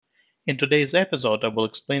In today's episode, I will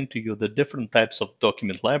explain to you the different types of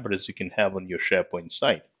document libraries you can have on your SharePoint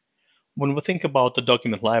site. When we think about a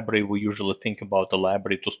document library, we usually think about a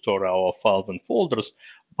library to store our files and folders,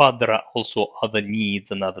 but there are also other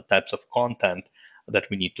needs and other types of content that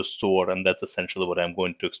we need to store, and that's essentially what I'm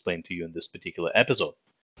going to explain to you in this particular episode.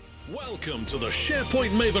 Welcome to the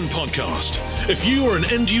SharePoint Maven podcast. If you are an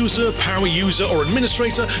end user, power user, or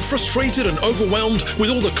administrator frustrated and overwhelmed with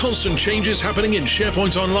all the constant changes happening in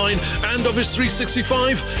SharePoint Online and Office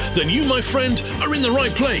 365, then you, my friend, are in the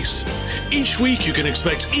right place. Each week you can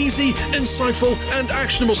expect easy, insightful, and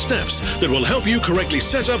actionable steps that will help you correctly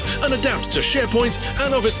set up and adapt to SharePoint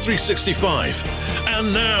and Office 365.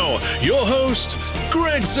 And now, your host,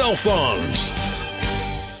 Greg Zelfond.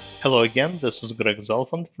 Hello again, this is Greg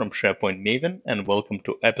Zelfond from SharePoint Maven, and welcome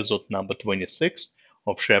to episode number 26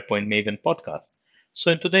 of SharePoint Maven podcast.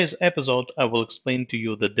 So in today's episode, I will explain to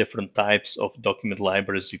you the different types of document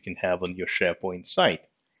libraries you can have on your SharePoint site.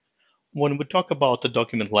 When we talk about a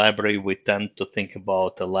document library, we tend to think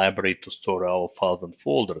about a library to store our files and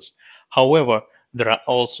folders. However, there are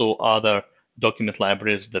also other document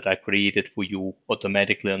libraries that are created for you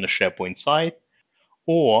automatically on the SharePoint site,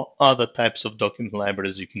 or other types of document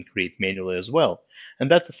libraries you can create manually as well. And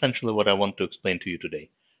that's essentially what I want to explain to you today.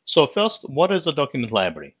 So first, what is a document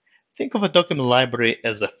library? Think of a document library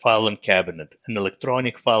as a filing cabinet, an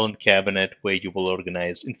electronic filing cabinet where you will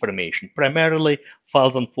organize information, primarily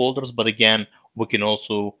files and folders, but again, we can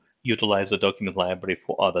also utilize a document library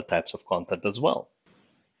for other types of content as well.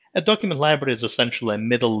 A document library is essentially a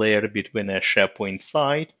middle layer between a SharePoint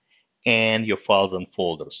site and your files and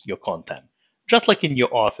folders, your content. Just like in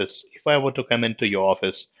your office, if I were to come into your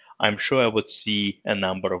office, I'm sure I would see a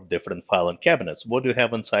number of different filing cabinets. What do you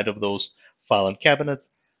have inside of those filing cabinets?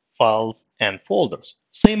 Files and folders.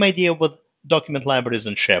 Same idea with document libraries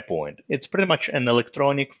in SharePoint. It's pretty much an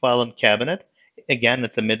electronic filing cabinet. Again,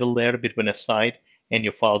 it's a middle layer between a site and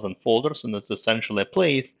your files and folders, and it's essentially a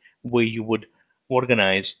place where you would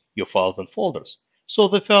organize your files and folders. So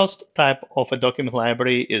the first type of a document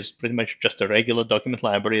library is pretty much just a regular document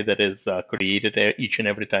library that is created each and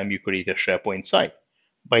every time you create a SharePoint site.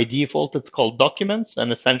 By default, it's called Documents,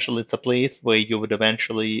 and essentially it's a place where you would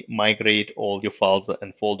eventually migrate all your files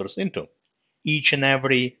and folders into. Each and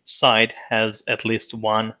every site has at least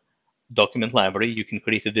one document library. You can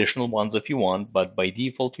create additional ones if you want, but by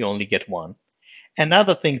default, you only get one.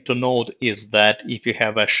 Another thing to note is that if you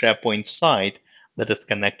have a SharePoint site that is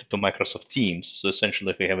connected to Microsoft Teams. So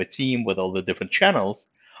essentially, if you have a team with all the different channels,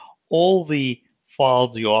 all the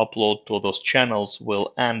files you upload to those channels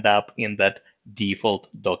will end up in that default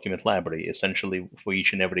document library. Essentially, for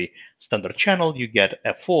each and every standard channel, you get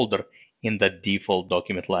a folder in that default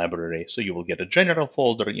document library. So you will get a general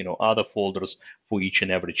folder, other folders for each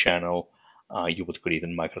and every channel you would create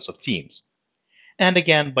in Microsoft Teams. And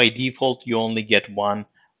again, by default, you only get one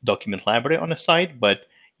document library on a site, but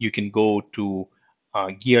you can go to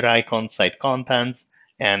gear icon, site contents,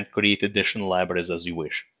 and create additional libraries as you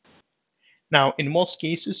wish. Now, in most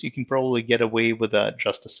cases, you can probably get away with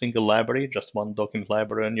just a single library, just one document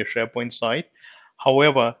library on your SharePoint site.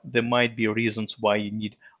 However, there might be reasons why you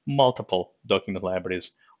need multiple document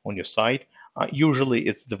libraries on your site. Usually,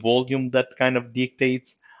 it's the volume that kind of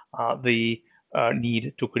dictates the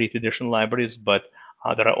need to create additional libraries, but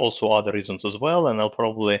there are also other reasons as well, and I'll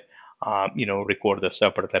probably record a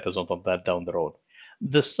separate episode of that down the road.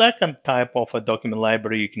 The second type of a document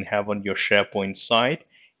library you can have on your SharePoint site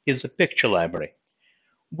is a picture library.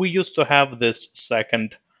 We used to have this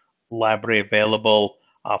second library available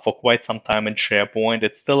for quite some time in SharePoint.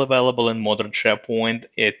 It's still available in modern SharePoint.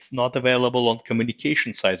 It's not available on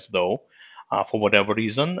communication sites though, for whatever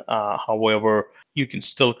reason. However, you can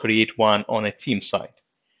still create one on a team site.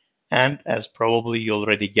 And as probably you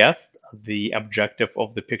already guessed, the objective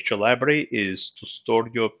of the picture library is to store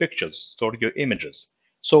your pictures, store your images.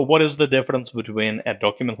 So what is the difference between a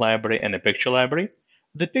document library and a picture library?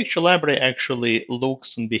 The picture library actually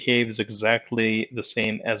looks and behaves exactly the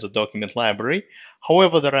same as a document library.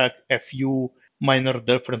 However, there are a few minor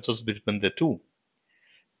differences between the two.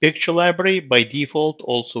 Picture library by default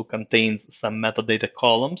also contains some metadata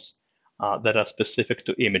columns that are specific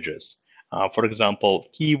to images. For example,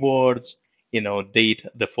 keywords, date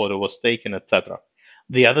the photo was taken, etc.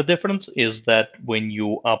 The other difference is that when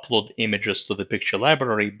you upload images to the picture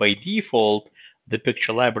library, by default, the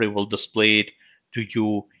picture library will display it to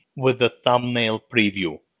you with a thumbnail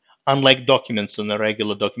preview. Unlike documents in a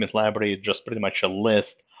regular document library, it's just pretty much a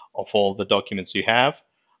list of all the documents you have.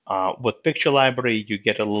 With picture library, you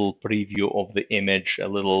get a little preview of the image, a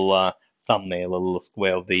little thumbnail, a little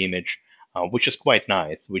square of the image which is quite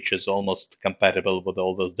nice, which is almost compatible with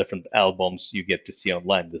all those different albums you get to see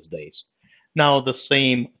online these days. Now, the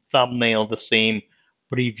same thumbnail, the same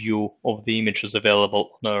preview of the image is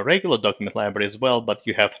available on a regular document library as well, but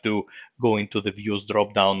you have to go into the views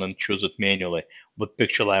dropdown and choose it manually. With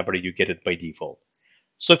Picture Library, you get it by default.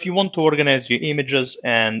 So if you want to organize your images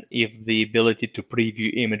and if the ability to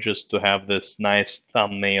preview images to have this nice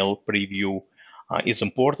thumbnail preview is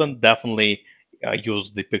important, definitely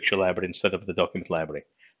use the picture library instead of the document library.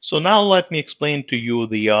 So now let me explain to you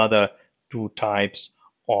the other two types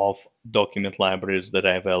of document libraries that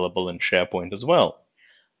are available in SharePoint as well.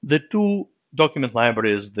 The two document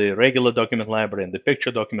libraries, the regular document library and the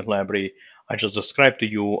picture document library I just described to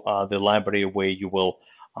you, are the library where you will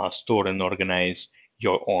store and organize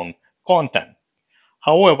your own content.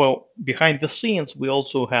 However, behind the scenes, we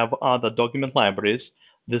also have other document libraries.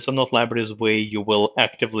 These are not libraries where you will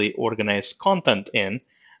actively organize content in,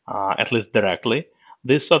 at least directly.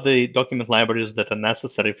 These are the document libraries that are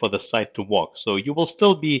necessary for the site to work. So you will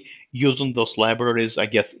still be using those libraries, I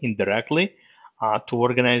guess, indirectly to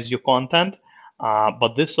organize your content.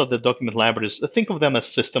 But these are the document libraries. Think of them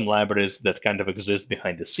as system libraries that kind of exist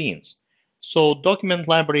behind the scenes. So document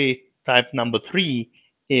library type number 3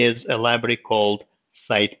 is a library called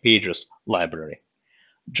Site Pages Library.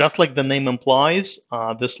 Just like the name implies,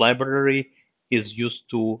 this library is used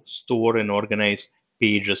to store and organize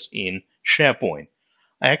pages in SharePoint.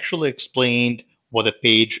 I actually explained what a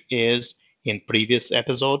page is in previous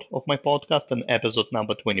episode of my podcast, in episode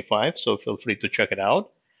number 25, so feel free to check it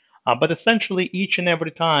out. But essentially, each and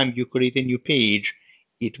every time you create a new page,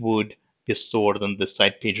 it would be stored in the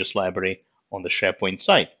Site Pages library on the SharePoint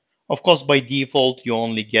site. Of course, by default, you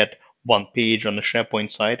only get one page on the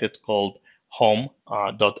SharePoint site. It's called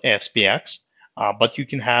home.aspx, but you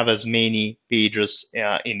can have as many pages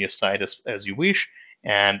in your site as you wish.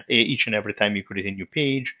 And each and every time you create a new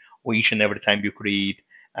page, or each and every time you create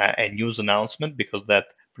a news announcement, because that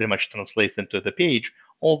pretty much translates into the page,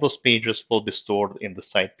 all those pages will be stored in the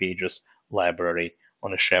Site Pages library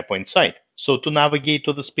on a SharePoint site. So to navigate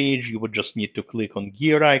to this page, you would just need to click on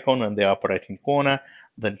gear icon in the upper right-hand corner,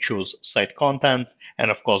 then choose Site Contents.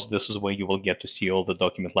 And of course, this is where you will get to see all the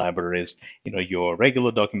document libraries, your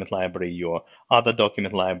regular document library, your other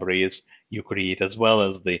document libraries you create, as well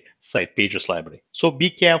as the Site Pages library. So be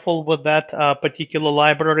careful with that particular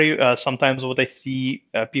library. Sometimes what I see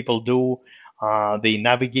people do, they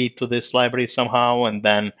navigate to this library somehow, and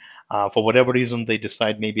then for whatever reason, they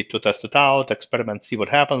decide maybe to test it out, experiment, see what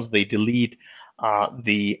happens. They delete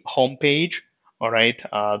the home page, all right,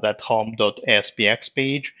 that home.aspx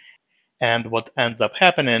page. And what ends up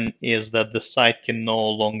happening is that the site can no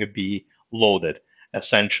longer be loaded.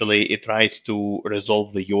 Essentially, it tries to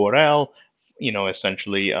resolve the URL,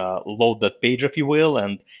 essentially load that page, if you will,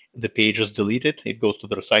 and the page is deleted. It goes to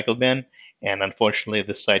the recycle bin. And unfortunately,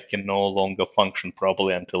 the site can no longer function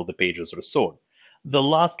properly until the page is restored. The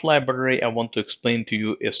last library I want to explain to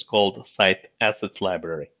you is called Site Assets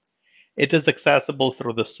Library. It is accessible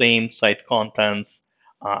through the same site contents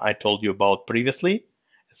I told you about previously.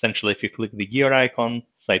 Essentially, if you click the gear icon,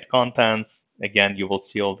 Site Contents, again, you will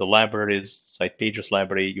see all the libraries, Site Pages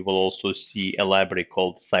library. You will also see a library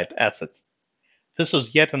called Site Assets. This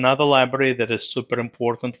is yet another library that is super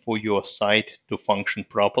important for your site to function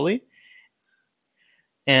properly.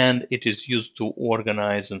 And it is used to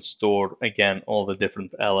organize and store, again, all the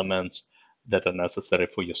different elements that are necessary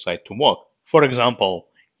for your site to work. For example,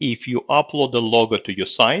 if you upload a logo to your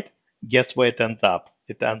site, guess where it ends up?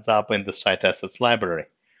 It ends up in the Site Assets library.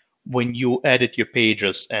 When you edit your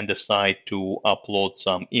pages and decide to upload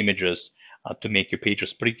some images to make your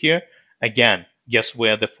pages prettier, again, guess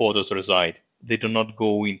where the photos reside? They do not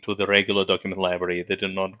go into the regular document library. They do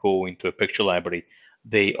not go into a picture library.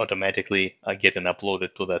 They automatically are getting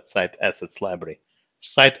uploaded to that Site Assets library.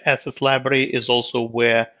 Site Assets library is also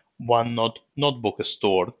where OneNote notebook is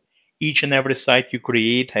stored. Each and every site you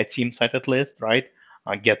create, a team site at least, right,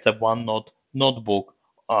 gets a OneNote notebook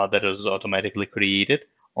that is automatically created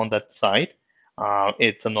on that site.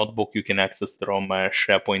 It's a notebook you can access from a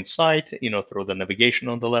SharePoint site, through the navigation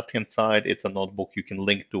on the left-hand side. It's a notebook you can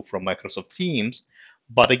link to from Microsoft Teams.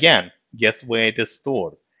 But again, guess where it is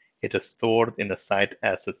stored? It is stored in the Site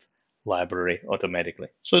Assets library automatically.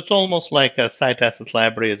 So it's almost like a Site Assets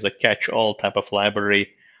library is a catch-all type of library.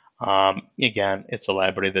 Again, it's a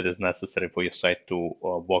library that is necessary for your site to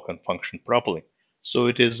work and function properly. So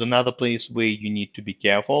it is another place where you need to be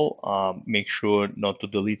careful. Make sure not to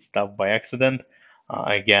delete stuff by accident.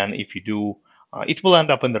 Again, if you do, it will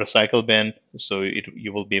end up in the recycle bin, so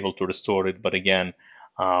you will be able to restore it. But again,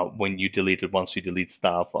 when you delete it, once you delete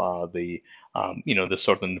stuff, the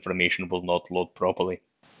certain information will not load properly.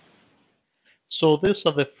 So these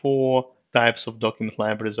are the 4 types of document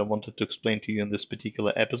libraries I wanted to explain to you in this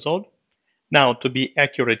particular episode. Now, to be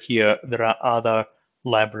accurate here, there are other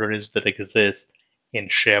libraries that exist in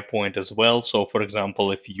SharePoint as well. So, for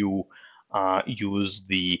example, if you use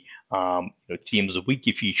the Teams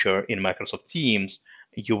Wiki feature in Microsoft Teams,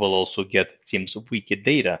 you will also get Teams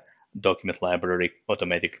Wikidata document library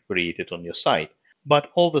automatically created on your site.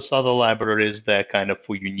 But all these other libraries, they're kind of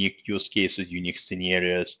for unique use cases, unique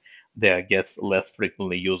scenarios. They are less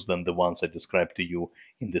frequently used than the ones I described to you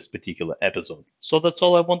in this particular episode. So that's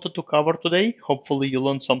all I wanted to cover today. Hopefully you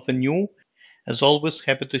learned something new. As always,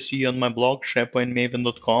 happy to see you on my blog,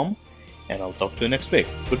 SharePointMaven.com, and I'll talk to you next week.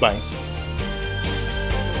 Goodbye.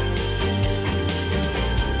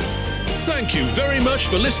 Thank you very much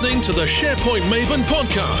for listening to the SharePoint Maven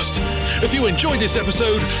podcast. If you enjoyed this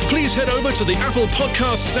episode, please head over to the Apple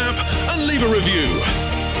Podcasts app and leave a review.